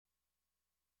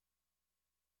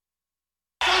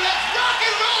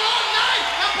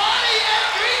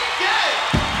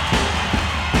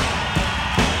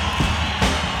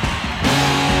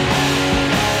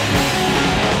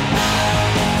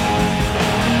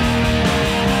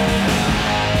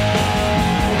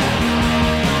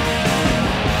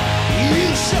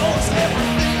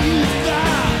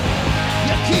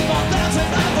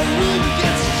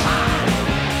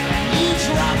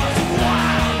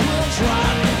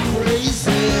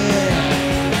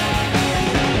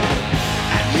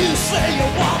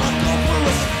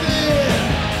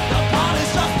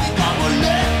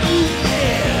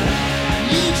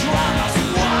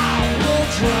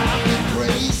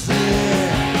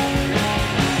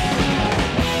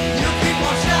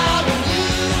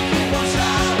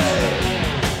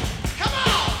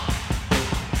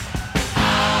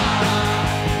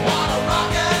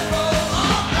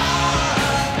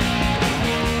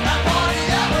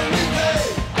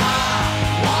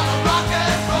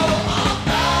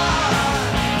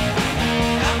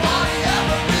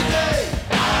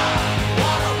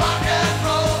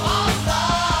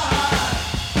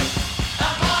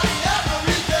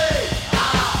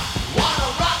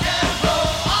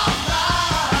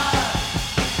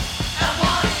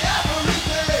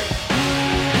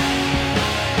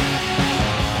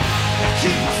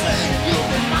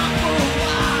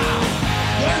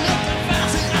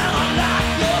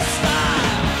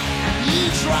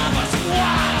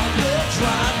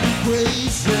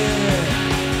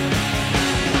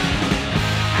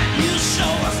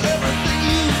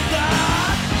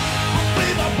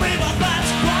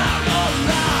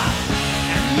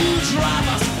drive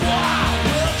us wild,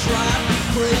 will drive me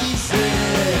crazy.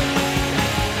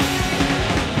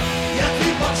 You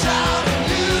keep on shouting,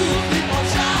 you keep on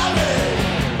shouting.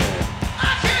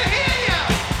 I can't hear you.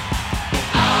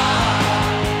 I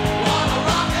wanna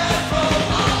rock and roll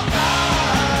all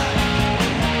night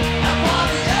and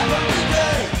party every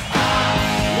day. I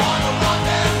wanna rock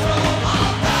and roll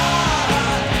all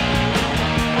night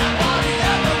and party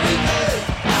every day.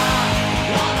 I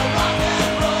wanna rock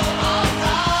and roll all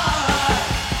night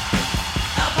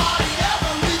and party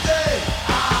every day.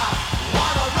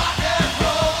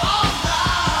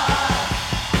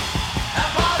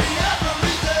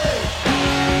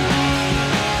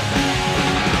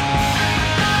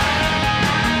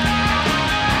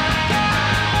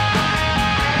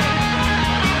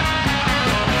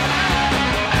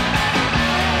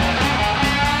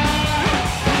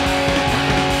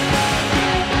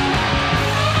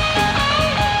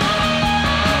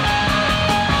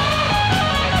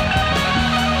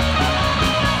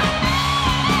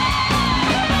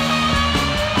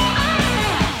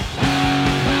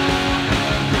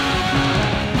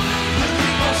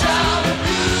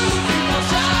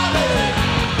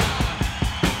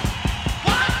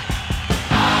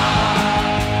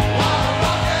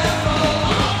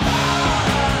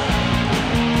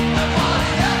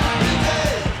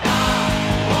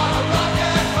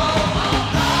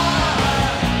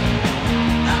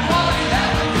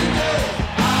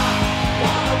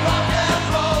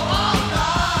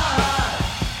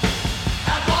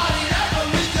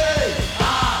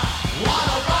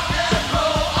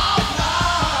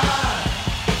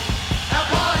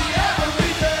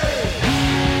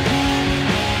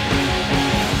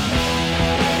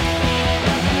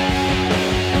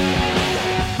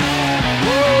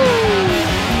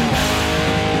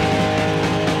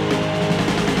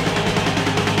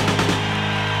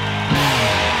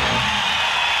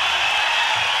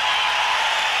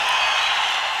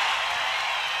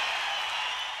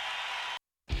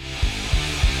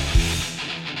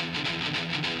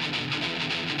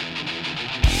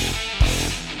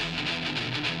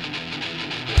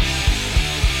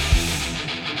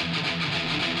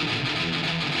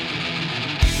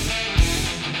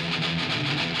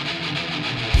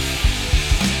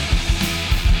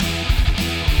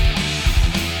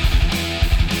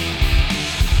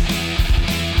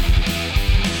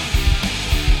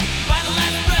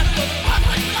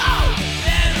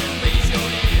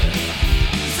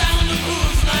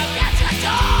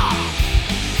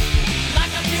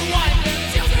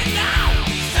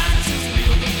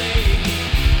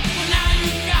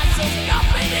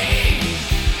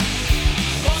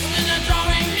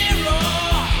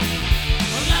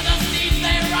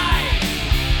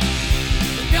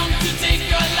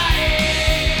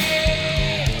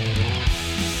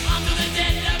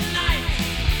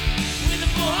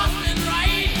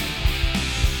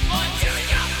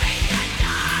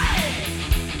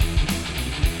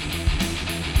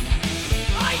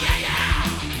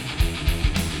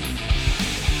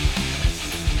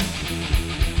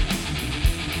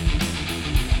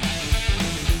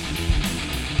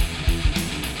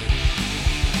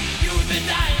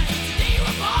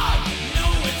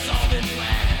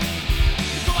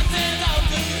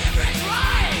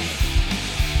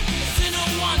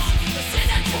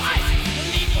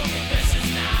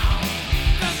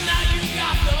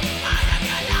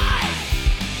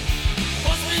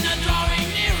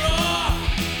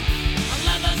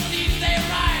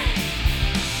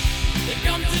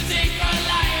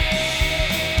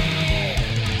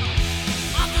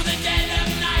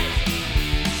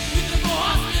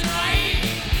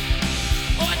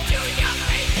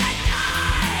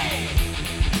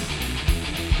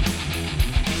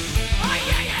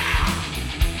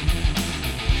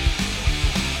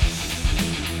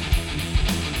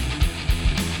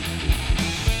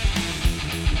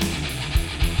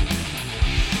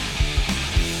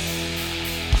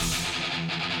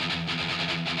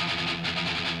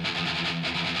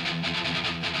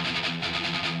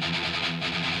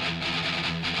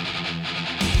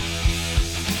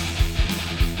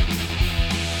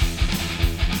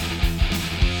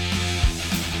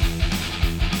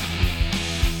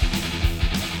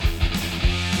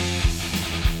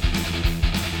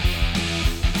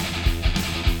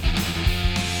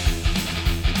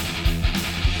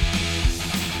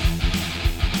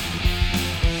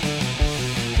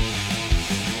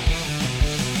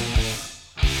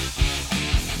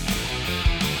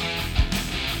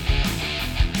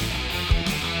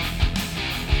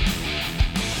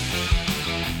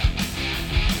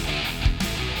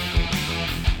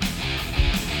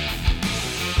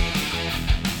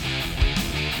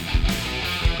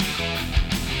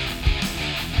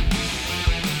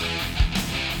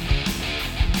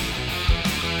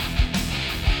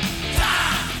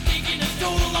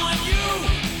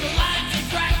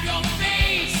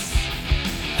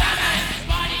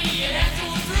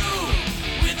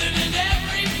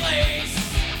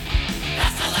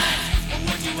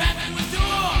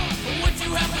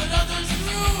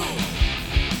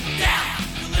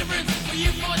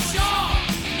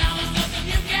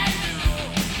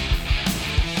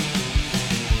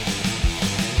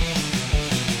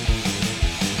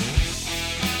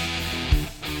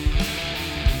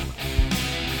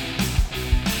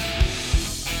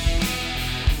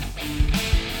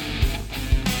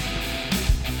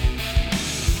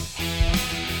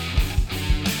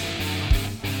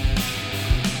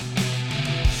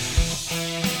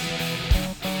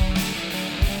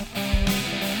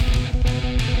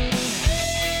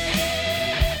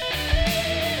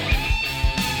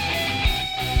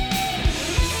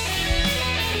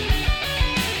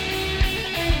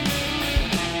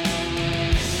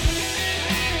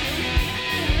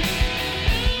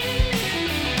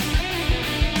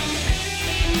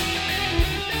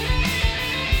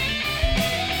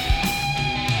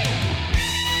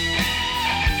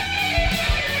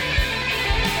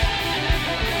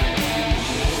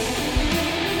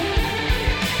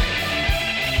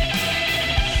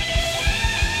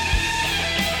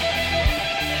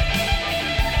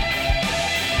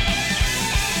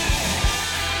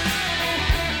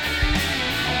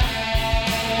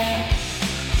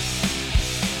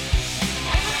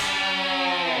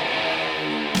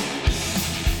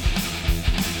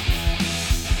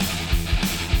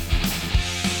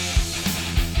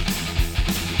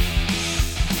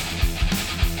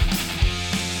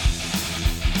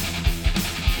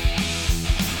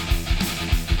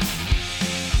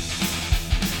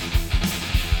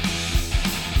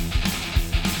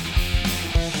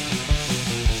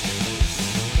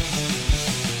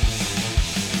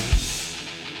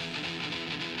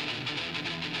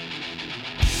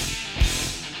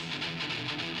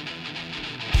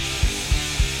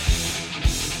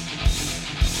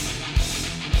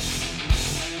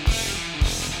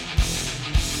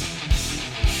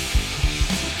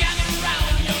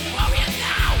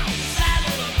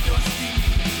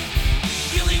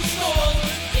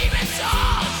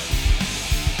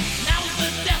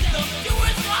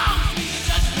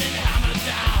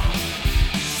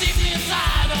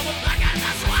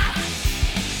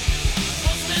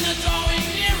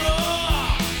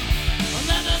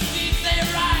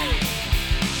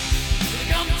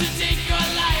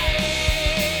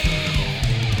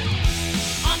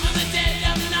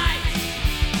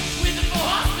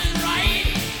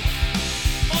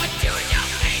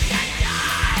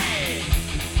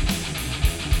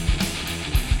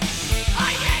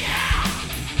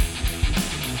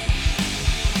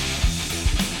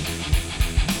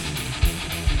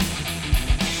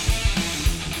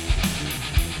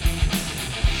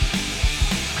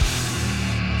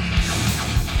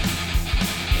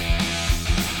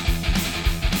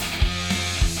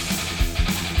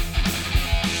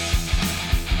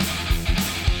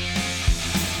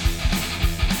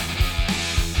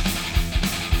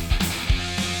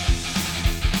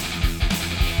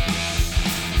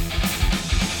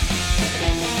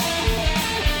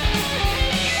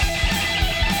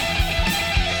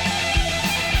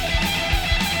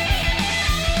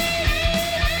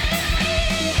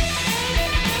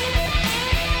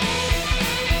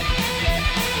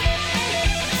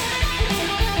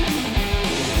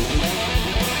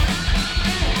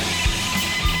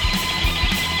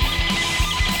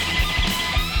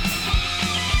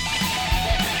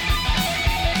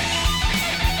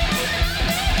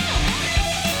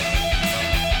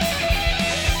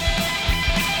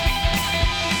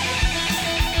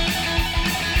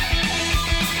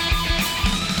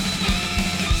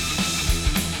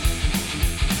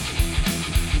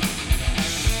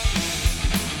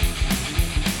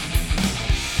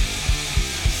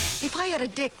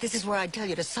 dick, this is where I'd tell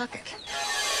you to suck it.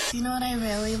 You know what I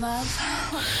really love?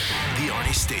 The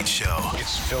Arnie State Show.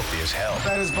 It's filthy as hell.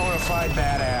 That is bona fide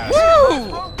badass.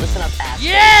 Woo! Listen up, ass.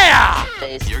 Yeah!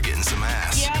 Face. You're getting some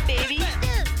ass. Yeah, baby.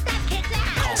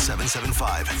 Call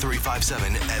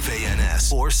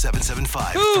 775-357-FANS or Who is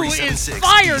 775-376.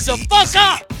 fired the fuck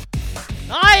up?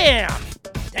 I am.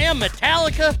 Damn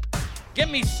Metallica.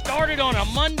 Get me started on a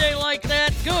Monday like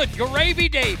that. Good gravy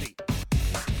davy.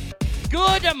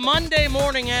 Good Monday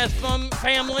morning, ass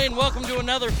family, and welcome to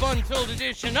another fun-filled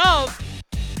edition of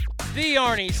the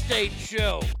Arnie State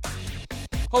Show.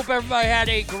 Hope everybody had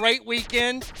a great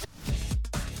weekend.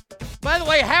 By the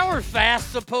way, how are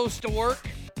fasts supposed to work?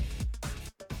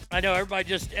 I know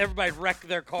everybody wrecked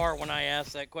their car when I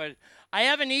asked that question. I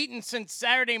haven't eaten since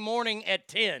Saturday morning at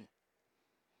 10.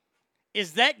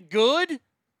 Is that good?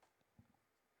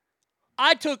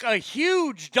 I took a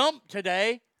huge dump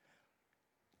today.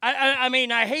 I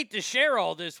mean, I hate to share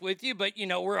all this with you, but, you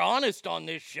know, we're honest on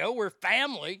this show. We're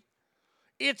family.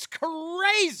 It's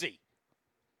crazy.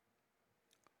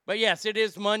 But, yes, it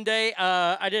is Monday.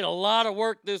 I did a lot of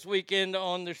work this weekend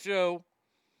on the show.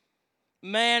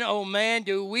 Man, oh, man,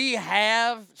 do we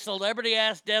have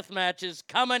celebrity-ass death matches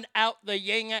coming out the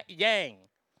yin-yang.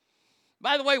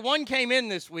 By the way, one came in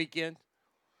this weekend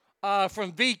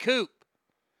from V. Coop.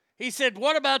 He said,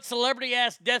 what about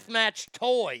celebrity-ass deathmatch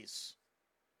toys?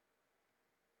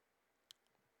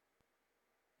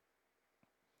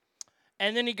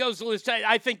 And then he goes to list,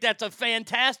 I think that's a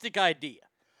fantastic idea.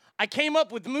 I came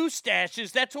up with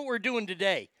mustaches. That's what we're doing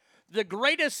today. The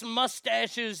greatest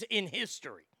mustaches in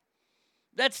history.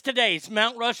 That's today's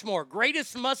Mount Rushmore.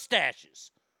 Greatest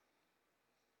mustaches.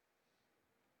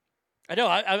 I know,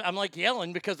 I'm like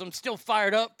yelling because I'm still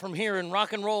fired up from hearing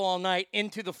rock and roll all night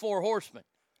into the Four Horsemen.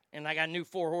 And I got a new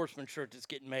Four Horsemen shirt that's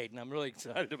getting made, and I'm really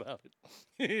excited about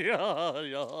it.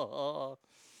 yeah.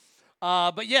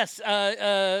 But yes,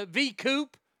 V.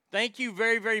 Coop, thank you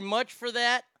very, very much for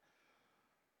that.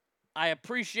 I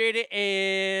appreciate it.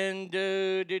 And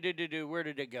where did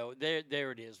it go?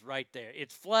 There it is, right there.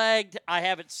 It's flagged. I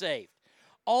have it saved.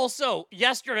 Also,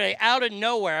 yesterday, out of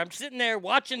nowhere, I'm sitting there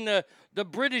watching the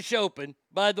British Open,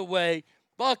 by the way.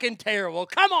 Fucking terrible.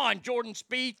 Come on, Jordan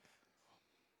Spieth.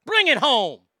 Bring it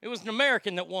home. It was an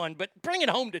American that won, but bring it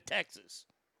home to Texas.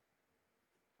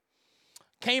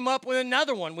 Came up with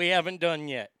another one we haven't done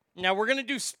yet. Now, we're going to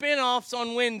do spin-offs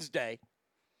on Wednesday.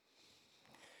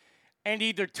 And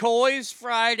either Toys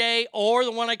Friday or the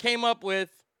one I came up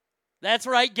with. That's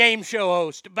right, game show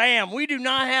host. Bam, we do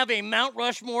not have a Mount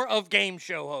Rushmore of game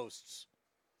show hosts.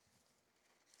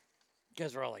 You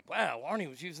guys are all like, wow, Arnie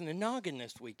was using the noggin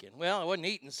this weekend. Well, I wasn't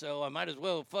eating, so I might as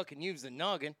well fucking use the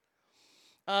noggin.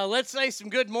 Let's say some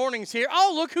good mornings here.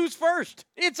 Oh, look who's first.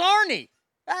 It's Arnie.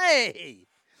 Hey.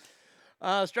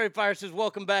 Straight Fire says,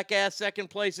 welcome back, ass. Second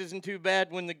place isn't too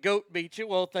bad when the GOAT beats you.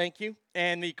 Well, thank you.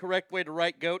 And the correct way to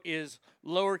write GOAT is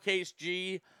lowercase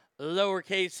g,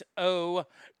 lowercase o,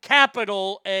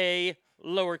 capital A,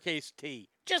 lowercase t.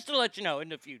 Just to let you know in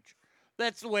the future.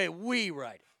 That's the way we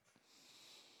write it.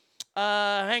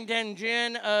 Hangtown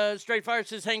Jen, Straight Fire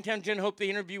says, Hangtown Jen, hope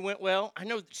the interview went well. I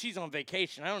know that she's on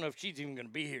vacation. I don't know if she's even going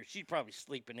to be here. She's probably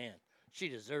sleeping in. She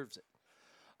deserves it.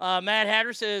 Mad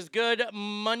Hatter says, good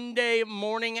Monday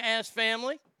morning, ass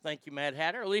family. Thank you, Mad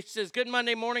Hatter. Alicia says, good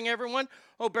Monday morning, everyone.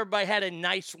 Hope everybody had a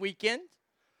nice weekend.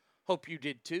 Hope you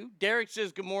did too. Derek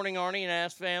says, good morning, Arnie and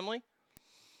ass family.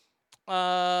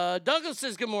 Douglas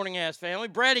says, good morning, ass family.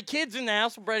 Brady Kid's in the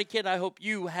house. Brady Kid, I hope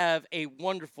you have a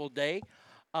wonderful day.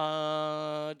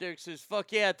 Derek says,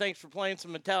 fuck yeah, thanks for playing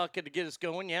some Metallica to get us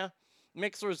going, yeah.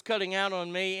 Mixler is cutting out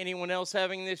on me. Anyone else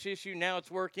having this issue? Now it's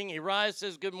working. Arias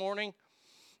says, good morning.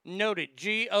 Noted.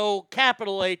 G-O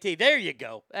capital A-T. There you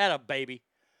go. That a baby.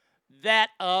 That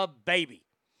a baby.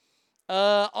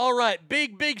 All right.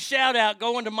 Big shout out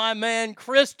going to my man,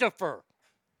 Christopher.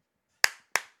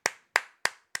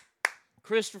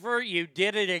 Christopher, you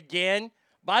did it again.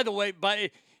 By the way,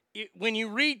 when you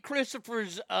read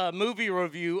Christopher's movie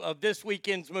review of this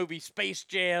weekend's movie, Space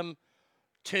Jam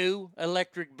 2,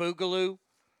 Electric Boogaloo,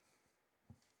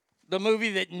 the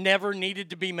movie that never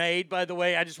needed to be made, by the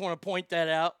way. I just want to point that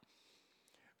out.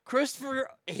 Christopher,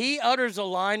 he utters a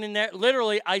line in there.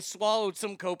 Literally, I swallowed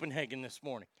some Copenhagen this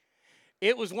morning.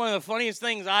 It was one of the funniest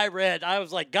things I read. I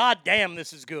was like, God damn,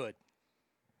 this is good.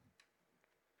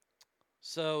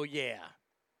 So, yeah.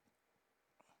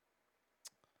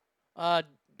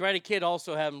 Brady Kid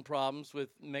also having problems with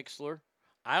Mixler.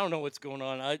 I don't know what's going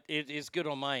on. It is good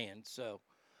on my end, so.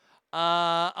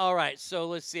 All right, so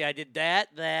let's see. I did that.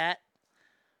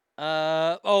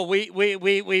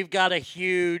 We've got a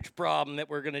huge problem that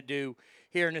we're going to do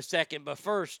here in a second. But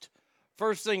first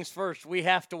First things first, we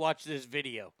have to watch this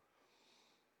video.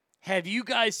 Have you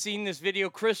guys seen this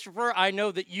video? Christopher, I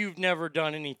know that you've never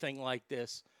done anything like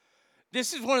this.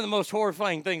 This is one of the most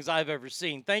horrifying things I've ever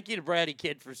seen. Thank you to Bratty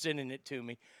Kid for sending it to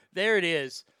me. There it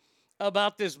is,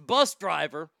 about this bus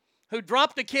driver who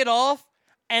dropped a kid off,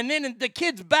 and then the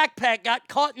kid's backpack got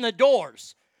caught in the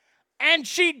doors. And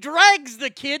she drags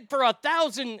the kid for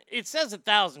 1,000, it says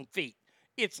 1,000 feet.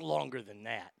 It's longer than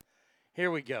that. Here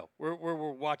we go.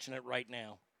 We're watching it right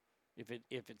now. If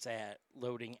it's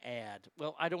loading ad.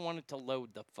 Well, I don't want it to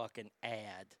load the fucking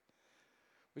ad.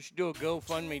 We should do a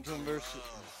GoFundMe to reimburse it.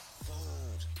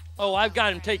 Oh, I've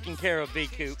got him taken care of,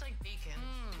 B-Coop.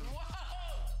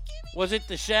 Was it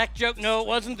the Shaq joke? No, it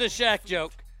wasn't the Shaq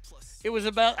joke. It was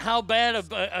about how bad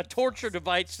a torture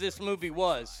device this movie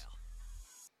was.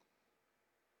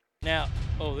 Now,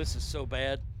 oh, this is so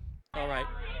bad. All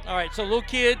right, so little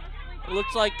kid, it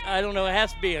looks like, I don't know, it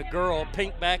has to be a girl,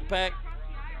 pink backpack.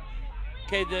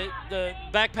 Okay, the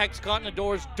backpack's caught in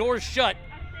the doors shut.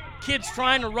 Kid's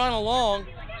trying to run along.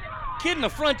 Kid in the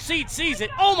front seat sees it.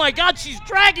 Oh my God, she's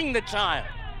dragging the child.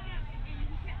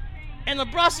 And the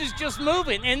bus is just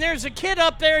moving, and there's a kid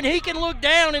up there, and he can look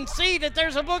down and see that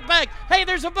there's a book bag. Hey,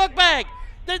 there's a book bag.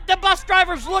 The bus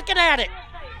driver's looking at it.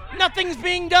 Nothing's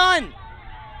being done.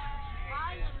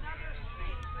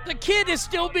 The kid is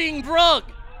still being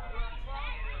drugged.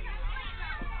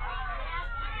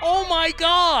 Oh my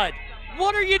God.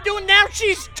 What are you doing? Now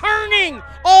she's turning.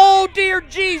 Oh, dear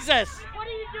Jesus. What are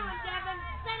you doing, Devin?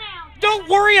 Sit down. Don't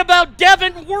worry about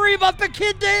Devin. Worry about the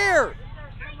kid there.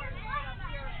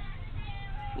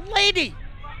 Lady.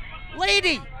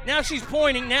 Now she's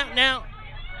pointing. Now.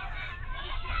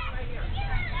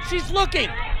 She's looking.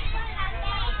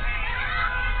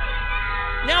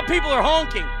 Now people are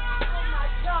honking.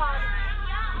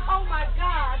 Oh my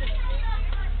God.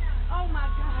 Oh my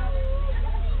God.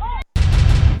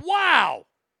 Wow.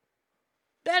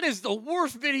 That is the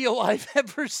worst video I've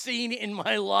ever seen in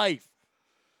my life.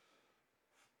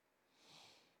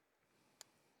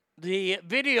 The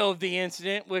video of the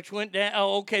incident, which went down,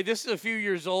 oh, okay, this is a few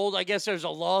years old. I guess there's a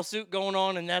lawsuit going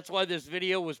on, and that's why this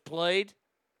video was played.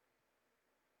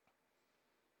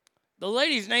 The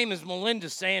lady's name is Melinda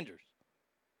Sanders.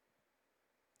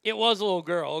 It was a little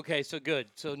girl. Okay, so good.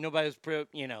 So nobody was,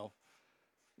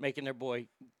 making their boy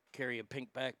carry a pink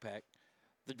backpack.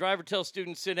 The driver tells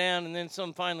students sit down, and then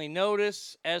some finally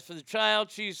notice. As for the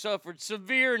child, she suffered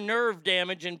severe nerve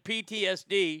damage and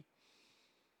PTSD.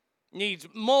 Needs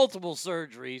multiple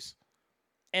surgeries,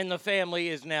 and the family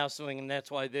is now suing, and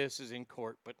that's why this is in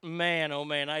court. But man, oh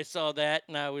man, I saw that,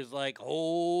 and I was like,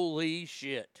 holy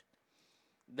shit.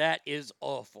 That is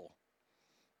awful.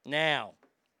 Now,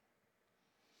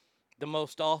 the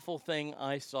most awful thing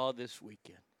I saw this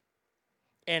weekend.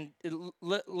 And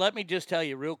let me just tell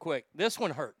you real quick, this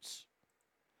one hurts.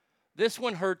 This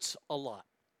one hurts a lot.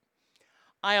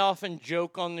 I often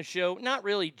joke on the show, not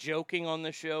really joking on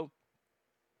the show,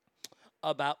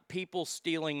 about people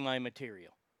stealing my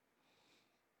material.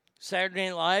 Saturday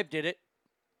Night Live did it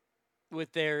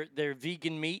with their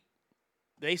vegan meat.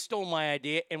 They stole my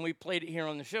idea, and we played it here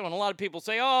on the show. And a lot of people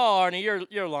say, oh, Arnie,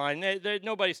 you're lying.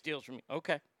 Nobody steals from you.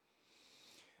 Okay.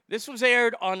 This was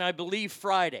aired on, I believe,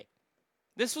 Friday.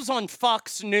 This was on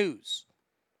Fox News.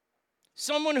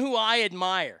 Someone who I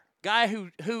admire, guy who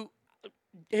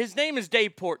his name is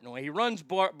Dave Portnoy. He runs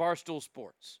Barstool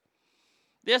Sports.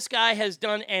 This guy has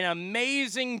done an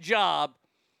amazing job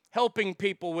helping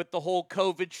people with the whole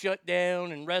COVID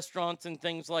shutdown and restaurants and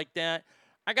things like that.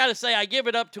 I got to say, I give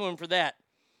it up to him for that.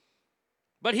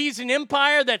 But he's an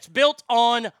empire that's built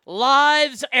on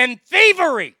lies and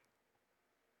thievery.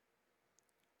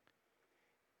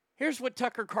 Here's what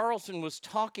Tucker Carlson was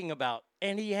talking about,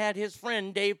 and he had his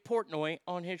friend Dave Portnoy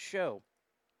on his show.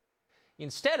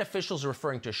 Instead, officials are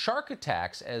referring to shark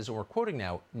attacks as, we're quoting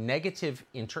now, negative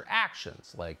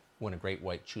interactions, like when a great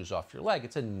white chews off your leg.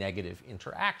 It's a negative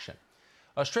interaction.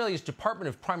 Australia's Department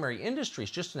of Primary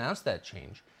Industries just announced that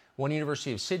change. One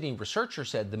University of Sydney researcher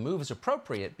said the move is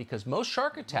appropriate because most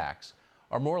shark attacks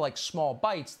are more like small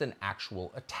bites than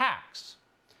actual attacks.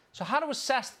 So how to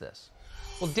assess this?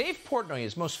 Well, Dave Portnoy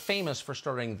is most famous for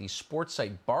starting the sports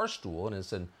site Barstool and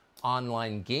is an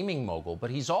online gaming mogul,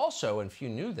 but he's also, and few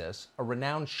knew this, a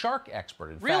renowned shark expert.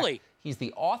 In Really? fact, he's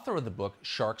the author of the book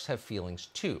Sharks Have Feelings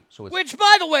Too. So it's Which,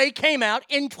 by the way, came out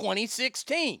in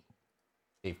 2016.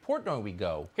 Dave Portnoy we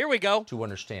go Here we go. to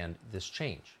understand this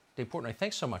change. Dave Portnoy,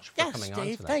 thanks so much for Yes, coming on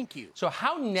Dave, tonight. thank you. So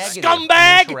how negative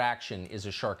Scumbag! an interaction is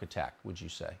a shark attack, would you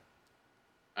say?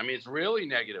 I mean, it's really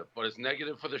negative, but it's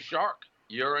negative for the shark.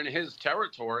 You're in his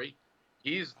territory.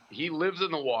 He lives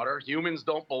in the water. Humans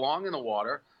don't belong in the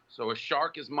water. So a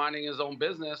shark is minding his own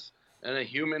business, and a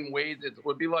human wade, it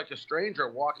would be like a stranger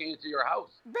walking into your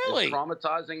house. Really? It's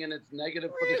traumatizing, and it's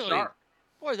negative for the Really? shark.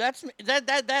 Boy, that's Well,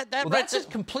 that's a that's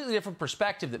completely different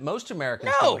perspective that most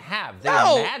Americans No, don't have. They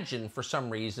no. imagine, for some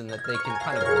reason, that they can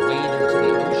kind of wade into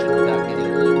the ocean without getting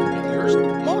eaten. But yours-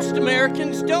 most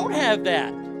Americans don't have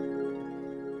that.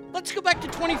 Let's go back to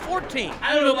 2014.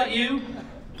 I don't know about you,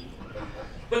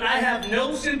 but I have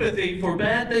no sympathy for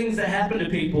bad things that happen to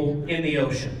people in the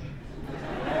ocean.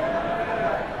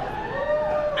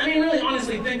 I mean, really,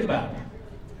 honestly, think about it.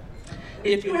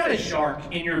 If you had a shark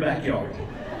in your backyard,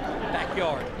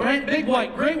 right? Big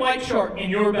white, great white shark in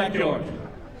your backyard,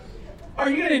 are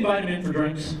you gonna invite him in for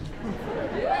drinks?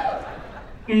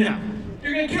 No.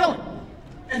 You're gonna kill him.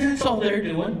 And that's all they're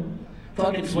doing.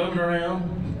 Fucking swimming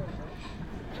around.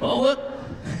 Oh, look.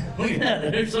 Look at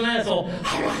that. There's some asshole.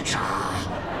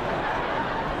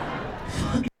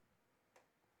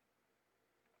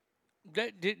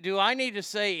 Do I need to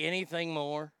say anything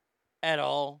more at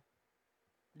all?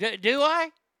 Do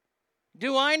I?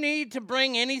 Do I need to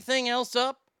bring anything else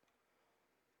up?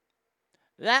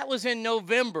 That was in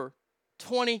November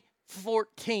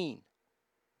 2014.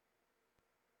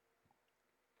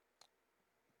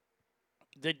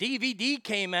 The DVD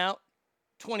came out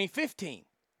 2015.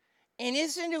 And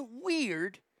isn't it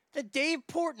weird that Dave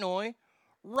Portnoy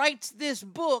writes this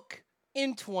book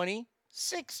in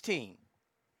 2016?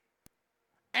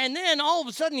 And then all of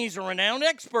a sudden he's a renowned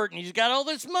expert and he's got all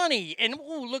this money. And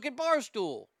ooh, look at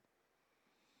Barstool.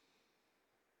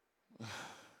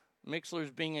 Mixler's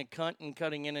being a cunt and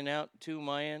cutting in and out to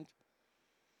my end.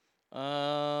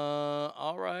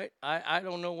 All right. I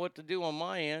don't know what to do on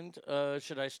my end.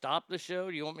 Should I stop the show?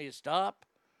 Do you want me to stop?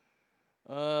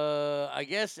 I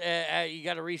guess you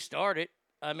got to restart it.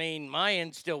 I mean, my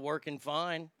end's still working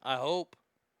fine. I hope.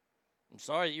 I'm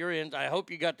sorry that your end. I hope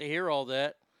you got to hear all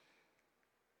that.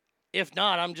 If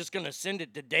not, I'm just going to send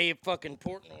it to Dave fucking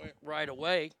Portnoy right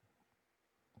away.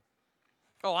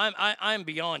 Oh, I'm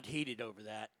beyond heated over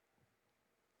that.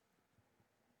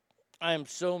 I am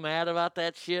so mad about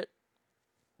that shit.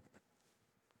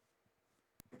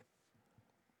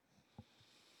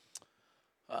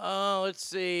 Let's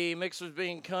see. Mixer's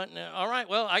being cut. All right,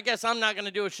 well, I guess I'm not going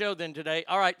to do a show then today.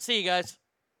 All right, see you guys.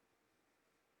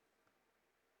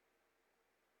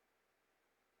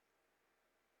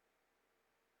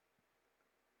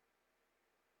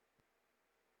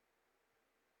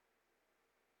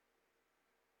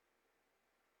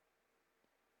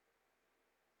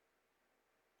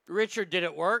 Richard, did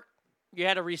it work? You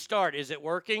had to restart. Is it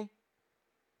working?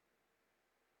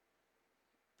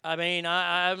 I mean,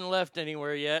 I haven't left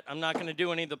anywhere yet. I'm not going to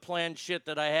do any of the planned shit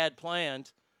that I had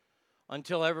planned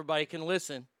until everybody can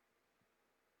listen.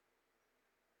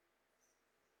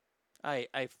 I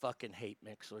fucking hate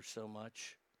Mixler so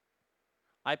much.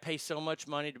 I pay so much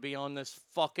money to be on this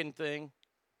fucking thing.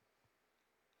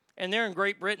 And they're in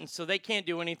Great Britain, so they can't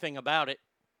do anything about it.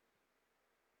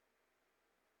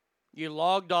 You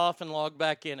logged off and logged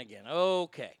back in again.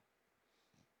 Okay.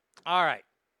 All right.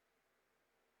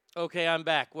 Okay, I'm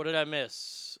back. What did I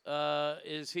miss?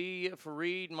 Is he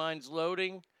Fareed? Mine's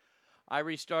loading. I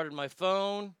restarted my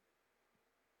phone.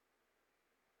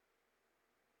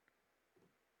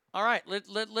 All right,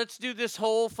 let's do this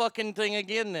whole fucking thing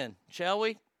again then, shall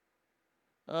we?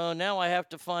 Oh, now I have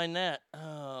to find that.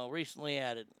 Oh, recently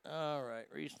added. All right,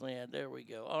 recently added. There we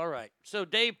go. All right. So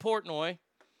Dave Portnoy,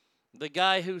 the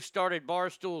guy who started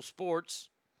Barstool Sports,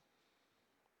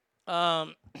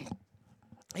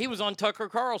 he was on Tucker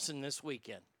Carlson this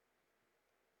weekend.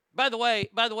 By the way,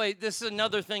 this is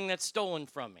another thing that's stolen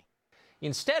from me.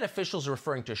 Instead, officials are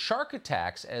referring to shark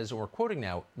attacks as, we're quoting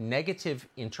now, negative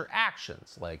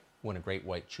interactions. Like when a great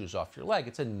white chews off your leg,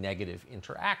 it's a negative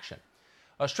interaction.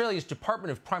 Australia's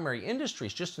Department of Primary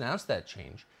Industries just announced that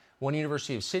change. One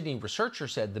University of Sydney researcher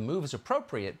said the move is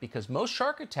appropriate because most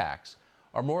shark attacks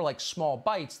are more like small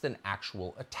bites than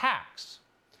actual attacks.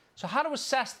 So how to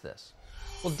assess this?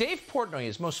 Well, Dave Portnoy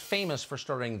is most famous for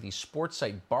starting the sports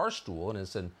site Barstool and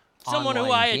is an someone who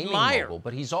online I gaming admire. mogul,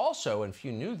 but he's also, and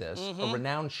few knew this, a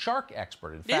renowned shark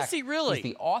expert. In Is fact, he really? he's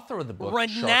the author of the book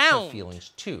Sharks Have Renowned. Feelings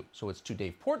Too. So it's to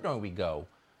Dave Portnoy we go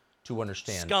to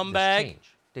understand Scumbag. this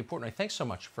change. Dave Portnoy, thanks so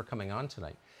much for coming on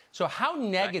tonight. So how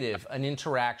negative an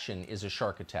interaction is a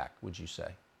shark attack, would you say?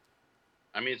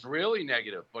 I mean, it's really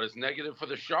negative, but it's negative for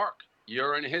the shark.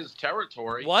 You're in his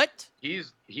territory. What? He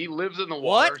lives in the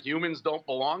water. What? Humans don't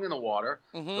belong in the water.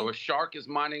 So a shark is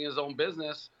minding his own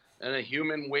business, and a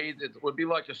human wade, it would be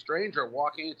like a stranger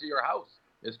walking into your house.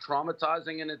 It's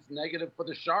traumatizing, and it's negative for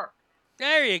the shark.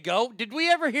 There you go. Did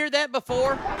we ever hear that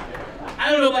before?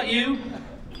 I don't know about you,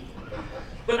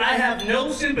 But I have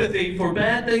no sympathy for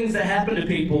bad things that happen to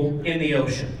people in the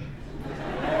ocean.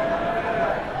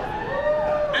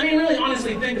 I mean, really,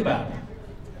 honestly, think about it.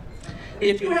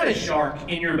 If you had a shark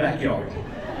in your backyard,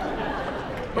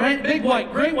 right? Big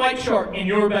white, great white shark in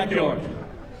your backyard,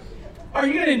 are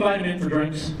you going to invite him in for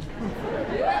drinks?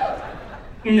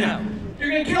 No. You're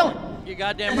going to kill him. You're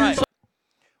goddamn right.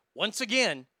 Once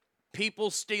again, people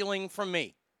stealing from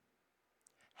me.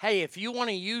 Hey, if you want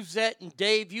to use that, and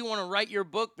Dave, you want to write your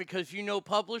book because you know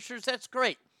publishers, that's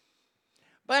great.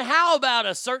 But how about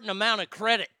a certain amount of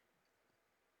credit?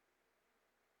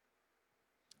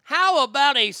 How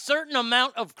about a certain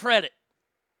amount of credit?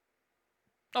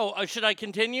 Oh, should I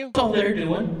continue? That's all they're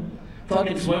doing.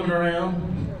 Fucking swimming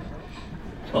around.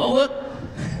 Oh, look.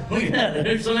 Look at that.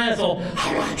 There's some asshole.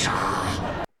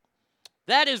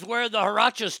 That is where the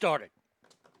Haracha started.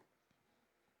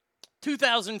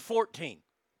 2014.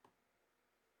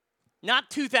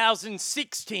 Not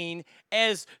 2016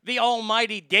 as the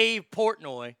almighty Dave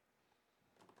Portnoy.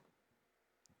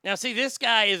 Now, see, this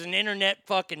guy is an internet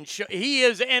fucking he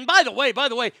is, and by the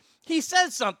way, he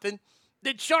says something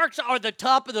that sharks are the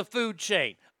top of the food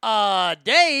chain.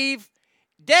 Dave,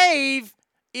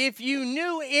 if you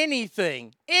knew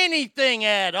anything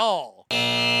at all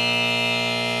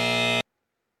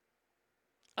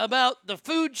about the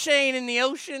food chain in the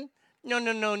ocean,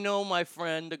 no, my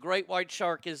friend. The great white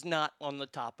shark is not on the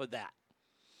top of that.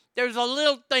 There's a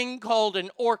little thing called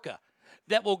an orca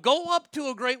that will go up to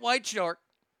a great white shark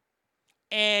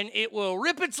and it will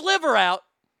rip its liver out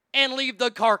and leave the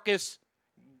carcass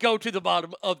go to the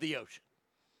bottom of the ocean.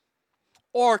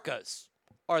 Orcas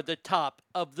are the top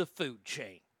of the food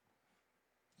chain.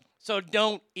 So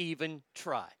don't even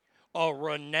try. A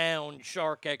renowned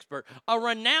shark expert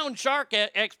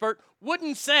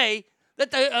wouldn't say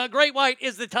that the great white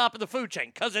is the top of the food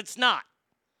chain, because it's not.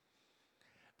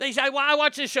 They say, well, I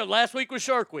watched this show. Last week was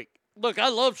Shark Week. Look, I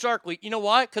love Shark Week. You know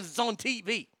why? Because it's on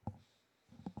TV.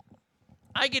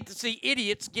 I get to see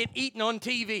idiots get eaten on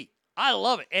TV. I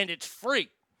love it, and it's free.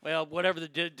 Well, whatever the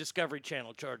Discovery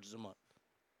Channel charges a month.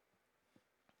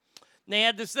 And they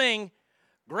had this thing,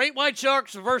 great white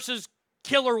sharks versus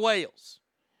killer whales.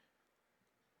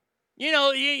 You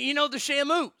know the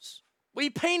Shamus. We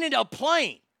painted a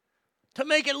plane to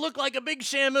make it look like a big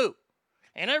Shamu.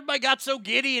 And everybody got so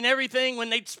giddy and everything when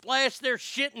they'd splash their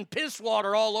shit and piss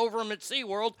water all over them at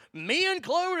SeaWorld, me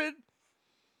included.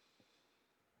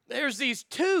 There's these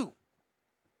two,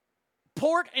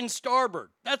 port and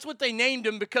starboard. That's what they named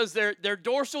them because their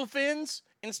dorsal fins,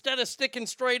 instead of sticking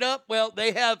straight up, well,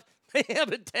 they have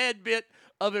a tad bit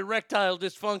of erectile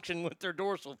dysfunction with their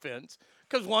dorsal fins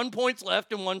because one point's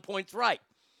left and one point's right.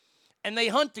 And they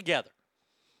hunt together.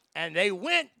 And they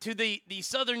went to the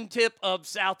southern tip of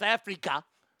South Africa.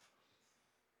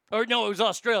 Or no, it was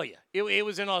Australia. It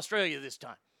was in Australia this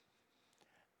time.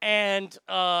 And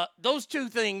those two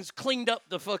things cleaned up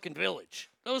the fucking village.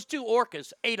 Those two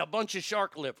orcas ate a bunch of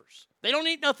shark livers. They don't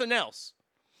eat nothing else.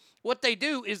 What they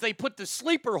do is they put the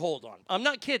sleeper hold on. I'm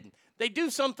not kidding. They do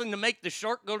something to make the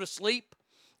shark go to sleep.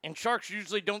 And sharks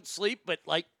usually don't sleep, but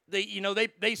like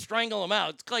they strangle them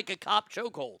out. It's like a cop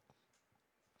chokehold.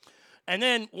 And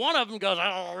then one of them goes,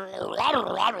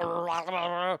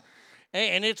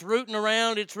 and it's rooting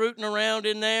around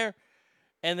in there.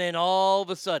 And then all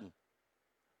of a sudden,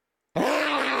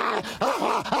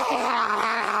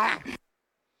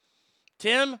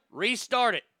 Tim,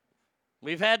 restart it.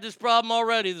 We've had this problem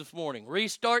already this morning.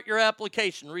 Restart your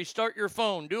application, restart your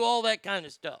phone, do all that kind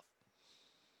of stuff.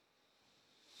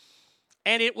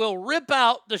 And it will rip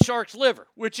out the shark's liver,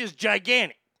 which is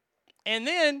gigantic. And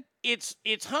then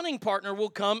its hunting partner will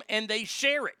come and they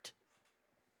share it.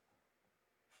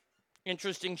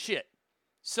 Interesting shit.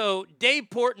 So Dave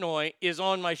Portnoy is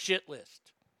on my shit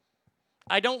list.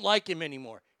 I don't like him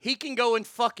anymore. He can go and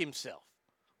fuck himself.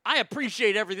 I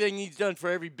appreciate everything he's done for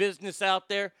every business out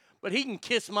there, but he can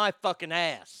kiss my fucking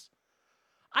ass.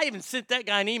 I even sent that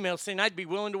guy an email saying I'd be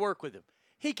willing to work with him.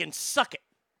 He can suck it.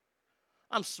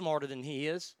 I'm smarter than he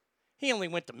is. He only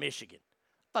went to Michigan.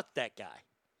 Fuck that guy.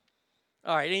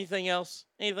 All right, anything else?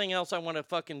 Anything else I want to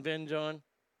fucking binge on?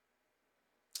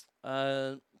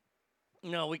 No,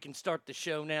 we can start the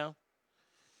show now.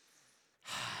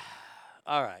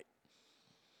 All right.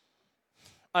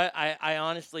 I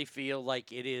honestly feel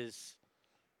like it is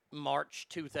March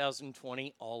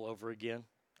 2020 all over again.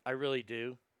 I really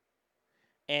do.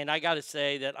 And I got to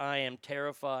say that I am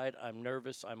terrified, I'm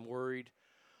nervous, I'm worried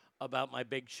about my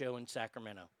big show in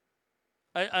Sacramento.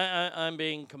 I'm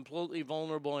being completely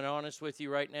vulnerable and honest with you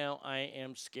right now. I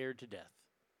am scared to death.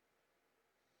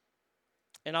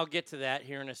 And I'll get to that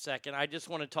here in a second. I just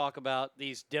want to talk about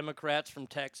these Democrats from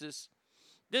Texas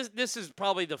This is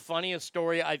probably the funniest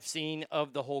story I've seen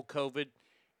of the whole COVID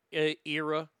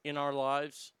era in our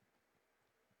lives.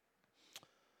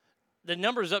 The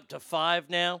number's up to 5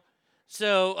 now.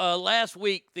 So last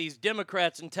week, these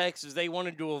Democrats in Texas, they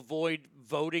wanted to avoid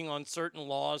voting on certain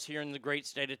laws here in the great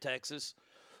state of Texas.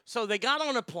 So they got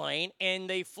on a plane and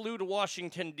they flew to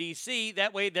Washington, D.C.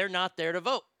 That way they're not there to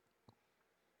vote.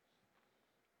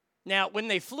 Now, when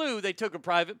they flew, they took a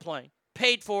private plane,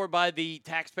 paid for by the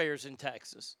taxpayers in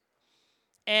Texas.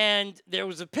 And there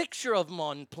was a picture of them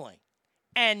on the plane.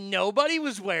 And nobody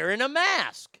was wearing a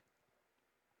mask.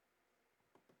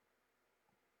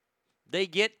 They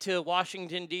get to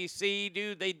Washington, D.C.,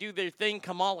 dude. They do their thing.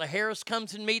 Kamala Harris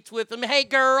comes and meets with them. Hey,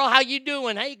 girl, how you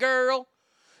doing? Hey, girl.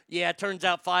 Yeah, it turns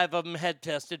out 5 of them had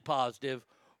tested positive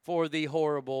for the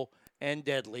horrible and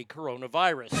deadly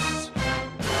coronavirus.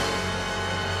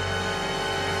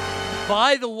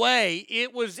 By the way,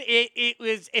 it was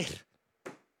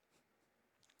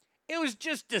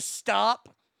just a stop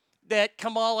that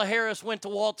Kamala Harris went to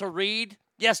Walter Reed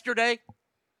yesterday.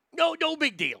 No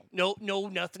big deal. No,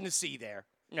 nothing to see there.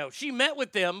 No, she met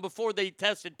with them before they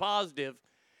tested positive,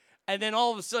 and then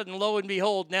all of a sudden, lo and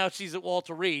behold, now she's at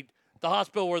Walter Reed, the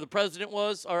hospital where the president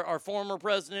was, our former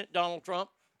president, Donald Trump.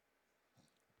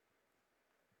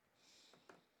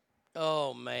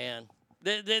 Oh, man.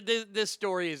 This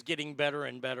story is getting better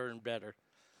and better and better.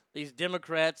 These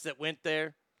Democrats that went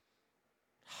there.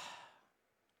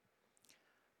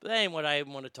 But that ain't what I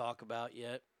even want to talk about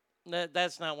yet.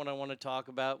 That's not what I want to talk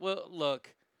about. Well,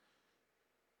 look.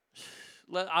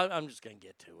 I'm just going to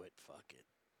get to it. Fuck it.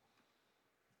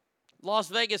 Las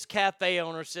Vegas cafe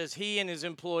owner says he and his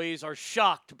employees are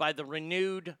shocked by the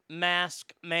renewed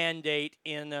mask mandate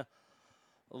in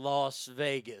Las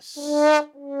Vegas.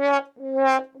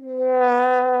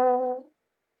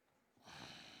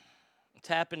 It's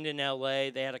happened in L.A.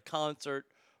 They had a concert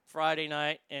Friday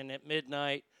night, and at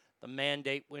midnight, the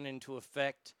mandate went into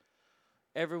effect.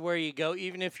 Everywhere you go,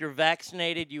 even if you're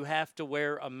vaccinated, you have to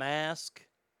wear a mask.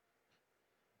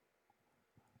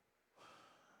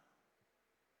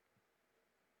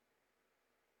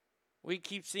 We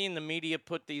keep seeing the media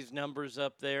put these numbers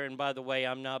up there, and by the way,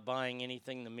 I'm not buying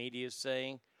anything the media is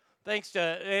saying. Thanks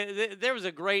to, there was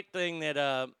a great thing that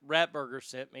Ratburger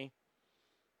sent me.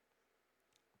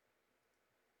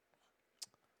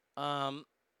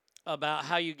 About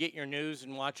how you get your news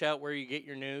and watch out where you get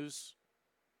your news.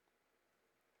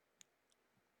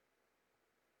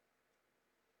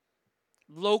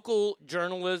 Local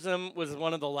journalism was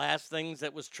one of the last things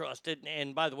that was trusted.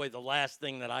 And by the way, the last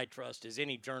thing that I trust is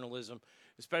any journalism,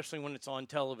 especially when it's on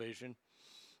television.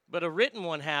 But a written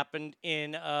one happened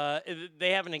in,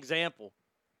 they have an example.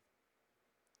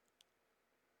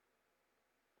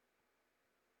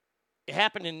 It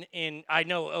happened in I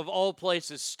know, of all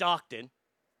places, Stockton.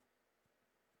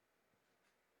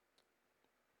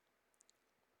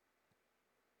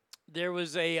 There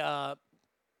was a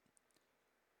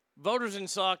voters in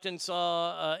Stockton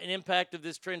saw an impact of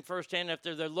this trend firsthand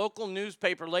after their local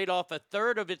newspaper laid off a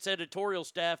third of its editorial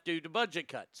staff due to budget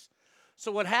cuts.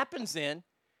 So what happens then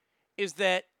is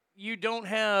that you don't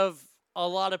have a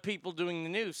lot of people doing the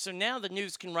news. So now the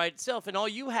news can write itself, and all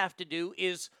you have to do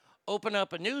is open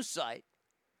up a news site,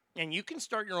 and you can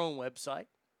start your own website.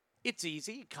 It's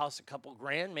easy. It costs a couple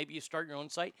grand. Maybe you start your own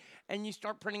site, and you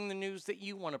start printing the news that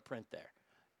you want to print there,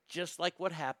 just like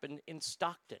what happened in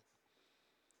Stockton.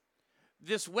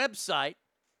 This website,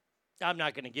 I'm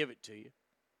not going to give it to you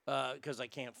because I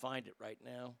can't find it right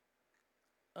now.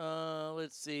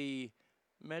 Let's see.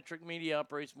 Metric Media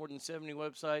operates more than 70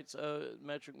 websites.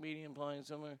 Metric Media implying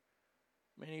somewhere.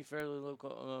 Many fairly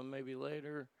local, maybe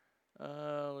later.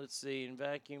 Let's see. In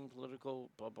vacuum, political,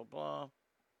 blah, blah, blah.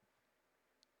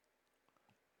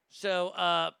 So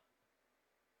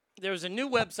there was a new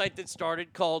website that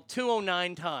started called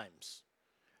 209 Times.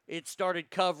 It started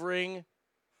covering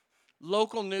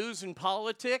local news and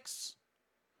politics.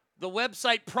 The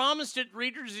website promised its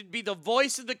readers it'd be the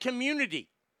voice of the community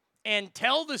and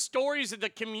tell the stories of the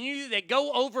community that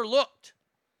go overlooked.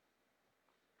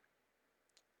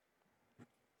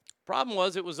 Problem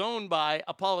was, it was owned by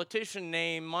a politician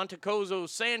named Montecozo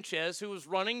Sanchez, who was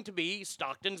running to be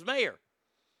Stockton's mayor.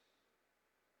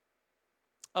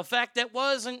 A fact that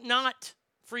wasn't not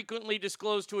frequently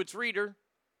disclosed to its reader.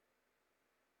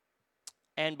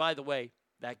 And by the way,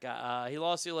 that guy, he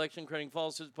lost the election, crediting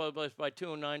falsehoods published by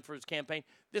 209 for his campaign.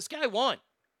 This guy won.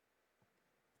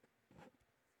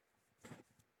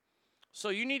 So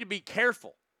you need to be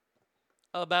careful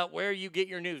about where you get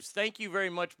your news. Thank you very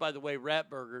much, by the way,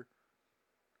 Ratburger.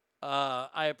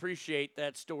 I appreciate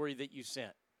that story that you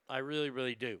sent. I really,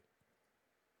 really do.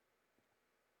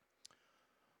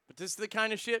 But this is the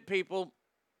kind of shit, people.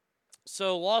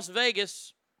 So Las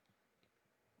Vegas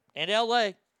and LA,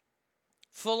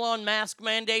 full-on mask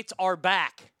mandates are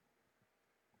back.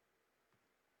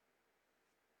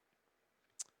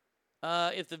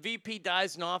 If the VP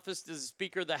dies in office, does the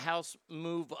Speaker of the House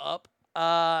move up?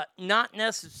 Not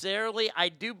necessarily. I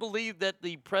do believe that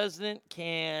the president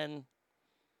can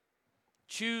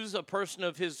choose a person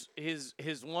of his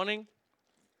wanting.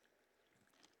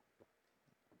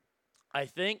 I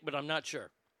think, but I'm not sure.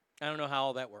 I don't know how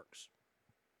all that works.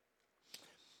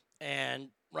 And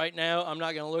right now, I'm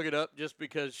not going to look it up just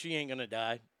because she ain't going to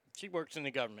die. She works in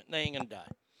the government. They ain't going to die.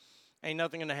 Ain't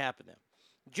nothing going to happen to them.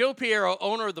 Joe Piero,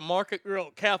 owner of the Market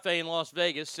Grill Cafe in Las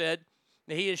Vegas, said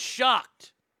that he is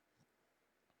shocked.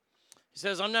 He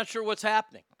says, I'm not sure what's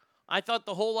happening. I thought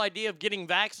the whole idea of getting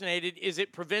vaccinated is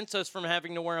it prevents us from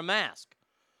having to wear a mask.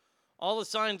 All the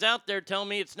signs out there tell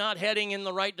me it's not heading in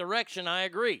the right direction. I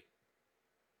agree.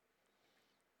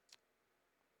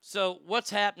 So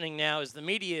what's happening now is the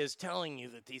media is telling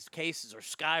you that these cases are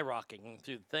skyrocketing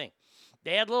through the thing.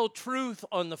 They had a little truth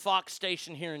on the Fox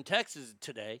station here in Texas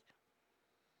today.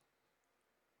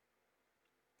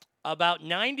 About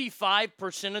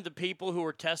 95% of the people who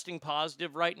are testing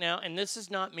positive right now, and this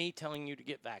is not me telling you to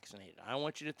get vaccinated. I don't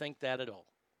want you to think that at all,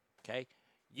 okay?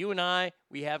 You and I,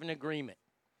 we have an agreement.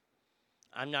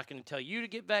 I'm not going to tell you to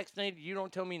get vaccinated. You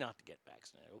don't tell me not to get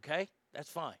vaccinated, okay? That's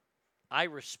fine. I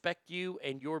respect you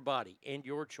and your body and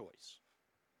your choice.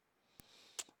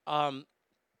 But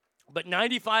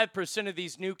 95% of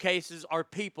these new cases are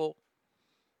people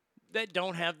that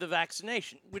don't have the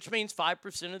vaccination, which means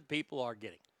 5% of the people are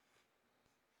getting it.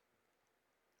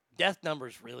 Death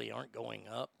numbers really aren't going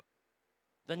up.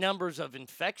 The numbers of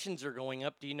infections are going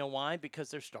up. Do you know why?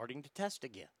 Because they're starting to test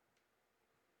again.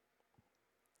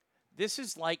 This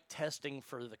is like testing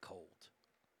for the cold,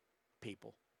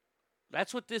 people.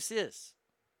 That's what this is.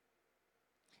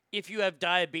 If you have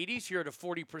diabetes, you're at a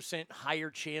 40% higher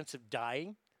chance of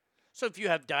dying. So if you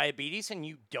have diabetes and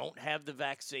you don't have the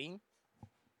vaccine,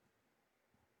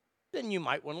 then you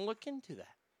might want to look into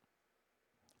that.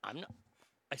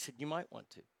 I said you might want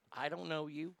to. I don't know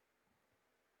you.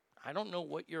 I don't know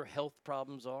what your health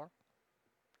problems are.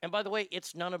 And by the way,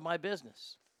 it's none of my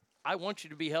business. I want you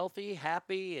to be healthy,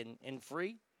 happy, and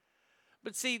free.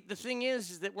 But see, the thing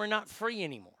is that we're not free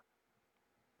anymore.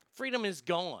 Freedom is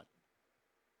gone.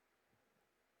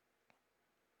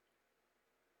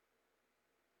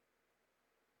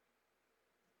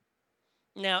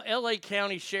 Now, L.A.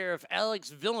 County Sheriff Alex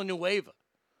Villanueva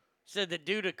said that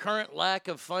due to current lack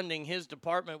of funding, his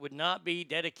department would not be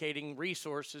dedicating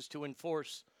resources to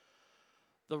enforce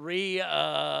the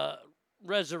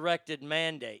resurrected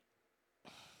mandate.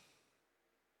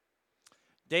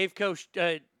 Dave Koch,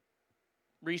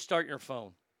 restart your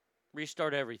phone.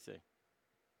 Restart everything.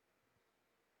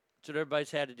 That's what everybody's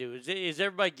had to do. Is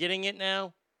everybody getting it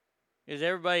now? Is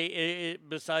everybody,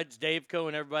 besides Dave Co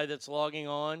and everybody that's logging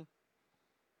on?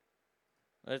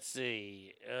 Let's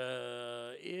see.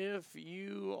 If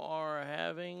you are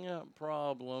having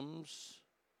problems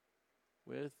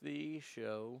with the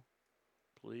show,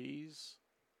 please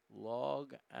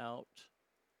log out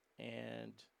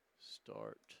and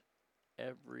start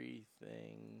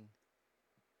everything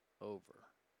over.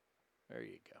 There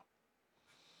you go.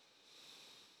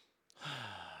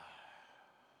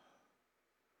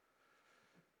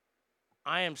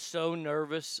 I am so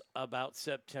nervous about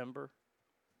September.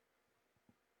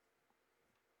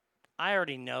 I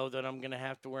already know that I'm going to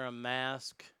have to wear a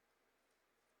mask.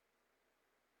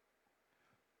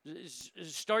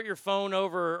 Start your phone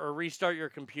over or restart your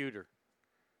computer.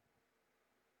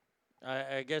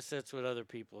 I guess that's what other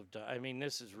people have done. I mean,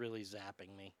 this is really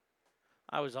zapping me.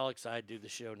 I was all excited to do the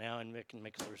show now, and Mick and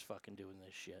Mixler's fucking doing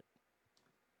this shit.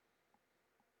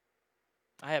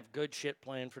 I have good shit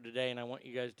planned for today, and I want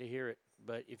you guys to hear it.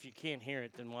 But if you can't hear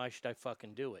it, then why should I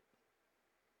fucking do it?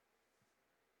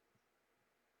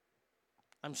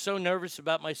 I'm so nervous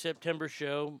about my September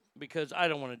show because I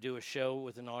don't want to do a show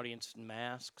with an audience in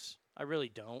masks. I really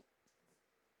don't.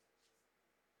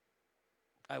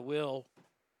 I will.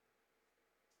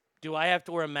 Do I have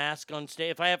to wear a mask on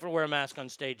stage? If I have to wear a mask on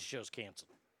stage, the show's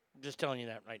canceled. I'm just telling you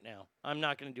that right now. I'm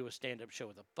not going to do a stand-up show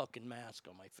with a fucking mask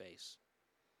on my face.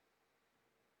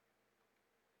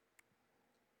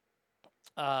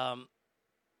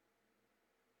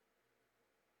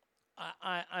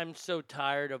 I'm so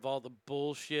tired of all the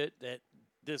bullshit that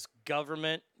this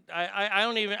government. I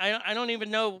don't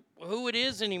even know who it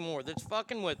is anymore that's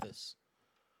fucking with us.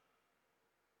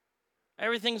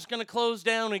 Everything's gonna close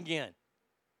down again.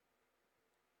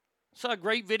 Saw a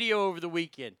great video over the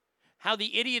weekend. How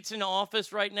the idiots in the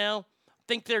office right now,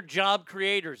 think they're job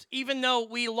creators, even though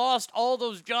we lost all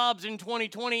those jobs in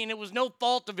 2020 and it was no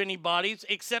fault of anybody's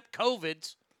except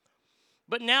COVID's.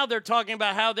 But now they're talking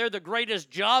about how they're the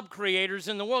greatest job creators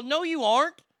in the world. No, you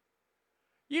aren't.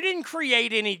 You didn't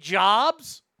create any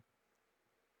jobs.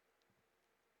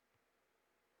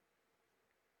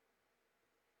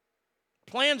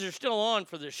 Plans are still on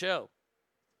for the show.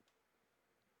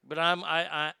 But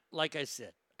I like I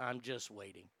said, I'm just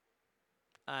waiting.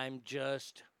 I'm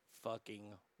just fucking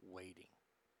waiting.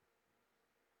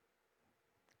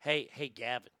 Hey,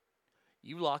 Gavin,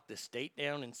 you lock the state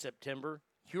down in September,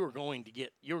 you're going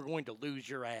to lose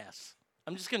your ass.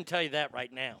 I'm just going to tell you that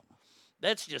right now.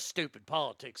 That's just stupid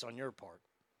politics on your part.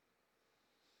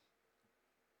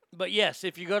 But yes,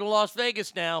 if you go to Las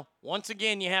Vegas now, once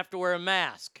again, you have to wear a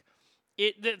mask.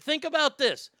 Think about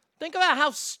this. Think about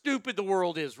how stupid the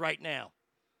world is right now.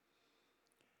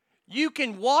 You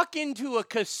can walk into a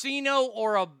casino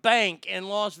or a bank in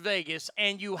Las Vegas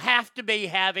and you have to be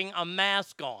having a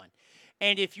mask on.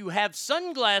 And if you have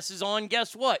sunglasses on,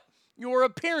 guess what? Your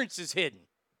appearance is hidden.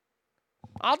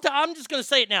 I'm just going to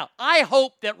say it now. I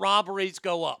hope that robberies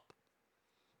go up.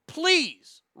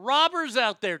 Please, robbers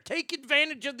out there, take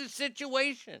advantage of this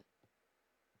situation.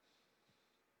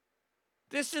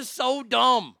 This is so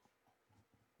dumb.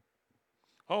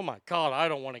 Oh my God, I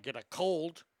don't want to get a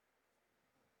cold.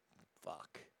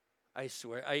 Fuck. I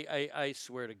swear, I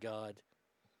swear to God.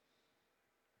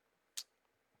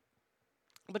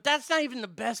 But that's not even the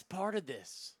best part of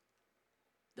this.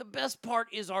 The best part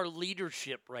is our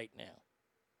leadership right now.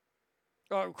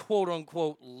 Our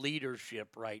quote-unquote leadership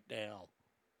right now.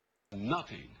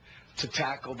 Nothing to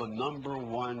tackle the number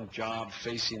one job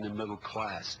facing the middle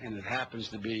class, and it happens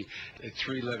to be a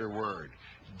three-letter word.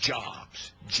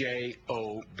 Jobs.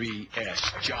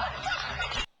 J-O-B-S.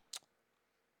 Jobs.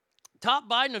 Top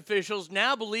Biden officials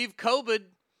now believe COVID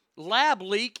lab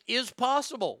leak is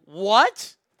possible.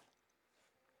 What?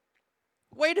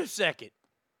 Wait a second.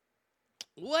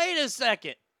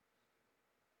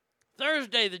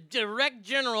 Thursday, the Director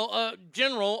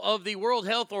General of the World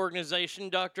Health Organization,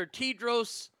 Dr.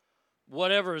 Tedros,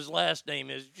 whatever his last name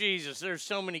is, Jesus, there's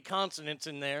so many consonants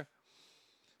in there,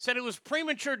 said it was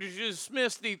premature to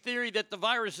dismiss the theory that the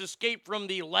virus escaped from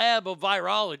the lab of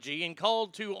virology and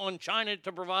called on China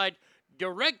to provide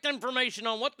direct information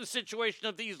on what the situation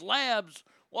of these labs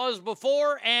was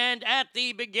before and at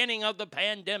the beginning of the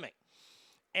pandemic.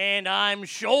 And I'm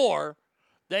sure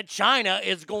that China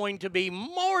is going to be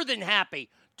more than happy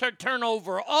to turn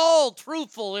over all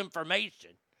truthful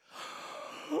information.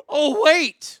 Oh,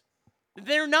 wait.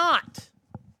 They're not.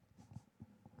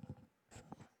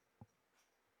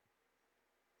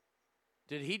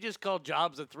 Did he just call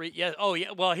Jobs a three? Yeah. Oh,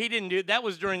 yeah. Well, he didn't do that.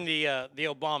 Was during the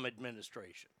Obama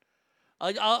administration.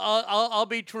 I'll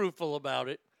be truthful about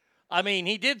it. I mean,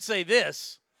 he did say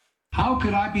this. How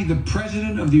could I be the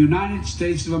president of the United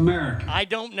States of America? I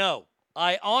don't know.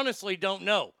 I honestly don't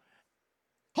know.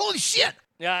 Holy shit!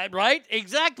 Yeah, right?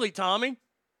 Exactly, Tommy.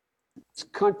 This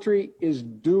country is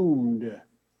doomed.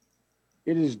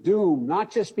 It is doomed, not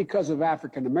just because of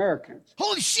African Americans.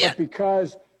 Holy shit! But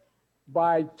because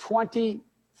by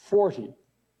 2040,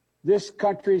 this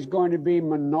country is going to be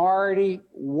minority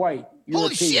white.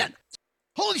 Holy European. shit!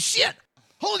 Holy shit!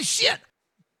 Holy shit!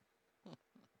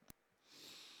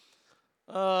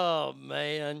 Oh,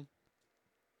 man.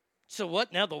 So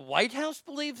what, now the White House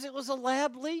believes it was a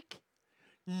lab leak?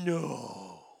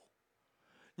 No.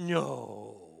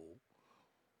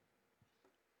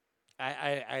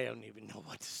 I don't even know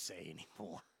what to say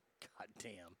anymore. God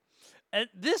damn. And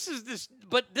this is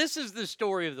the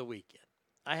story of the weekend.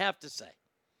 I have to say.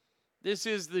 This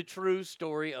is the true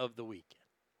story of the weekend.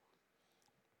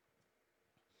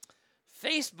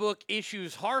 Facebook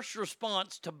issues harsh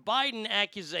response to Biden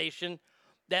accusation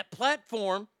that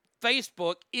platform,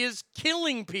 Facebook, is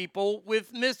killing people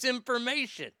with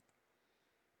misinformation.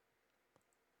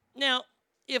 Now,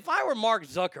 if I were Mark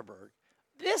Zuckerberg,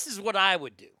 this is what I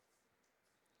would do.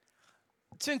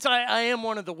 Since I am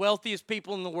one of the wealthiest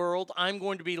people in the world, I'm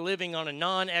going to be living on a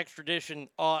non-extradition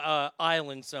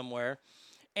island somewhere,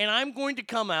 and I'm going to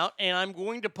come out and I'm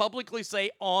going to publicly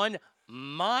say on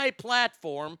my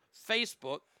platform,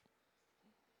 Facebook,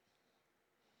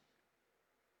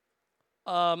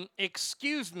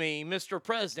 excuse me, Mr.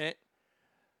 President,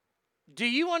 do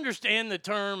you understand the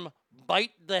term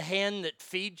bite the hand that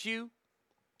feeds you?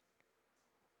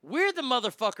 We're the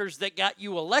motherfuckers that got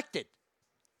you elected.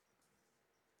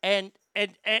 And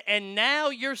now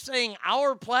you're saying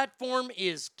our platform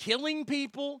is killing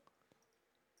people?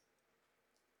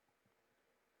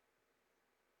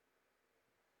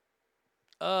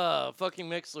 Fucking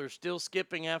Mixler still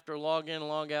skipping after log in,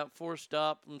 log out, force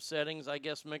stop from settings. I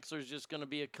guess Mixler's just going to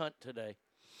be a cunt today.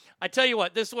 I tell you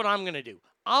what, this is what I'm going to do.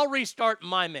 I'll restart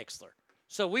my Mixler.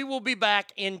 So we will be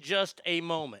back in just a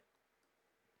moment.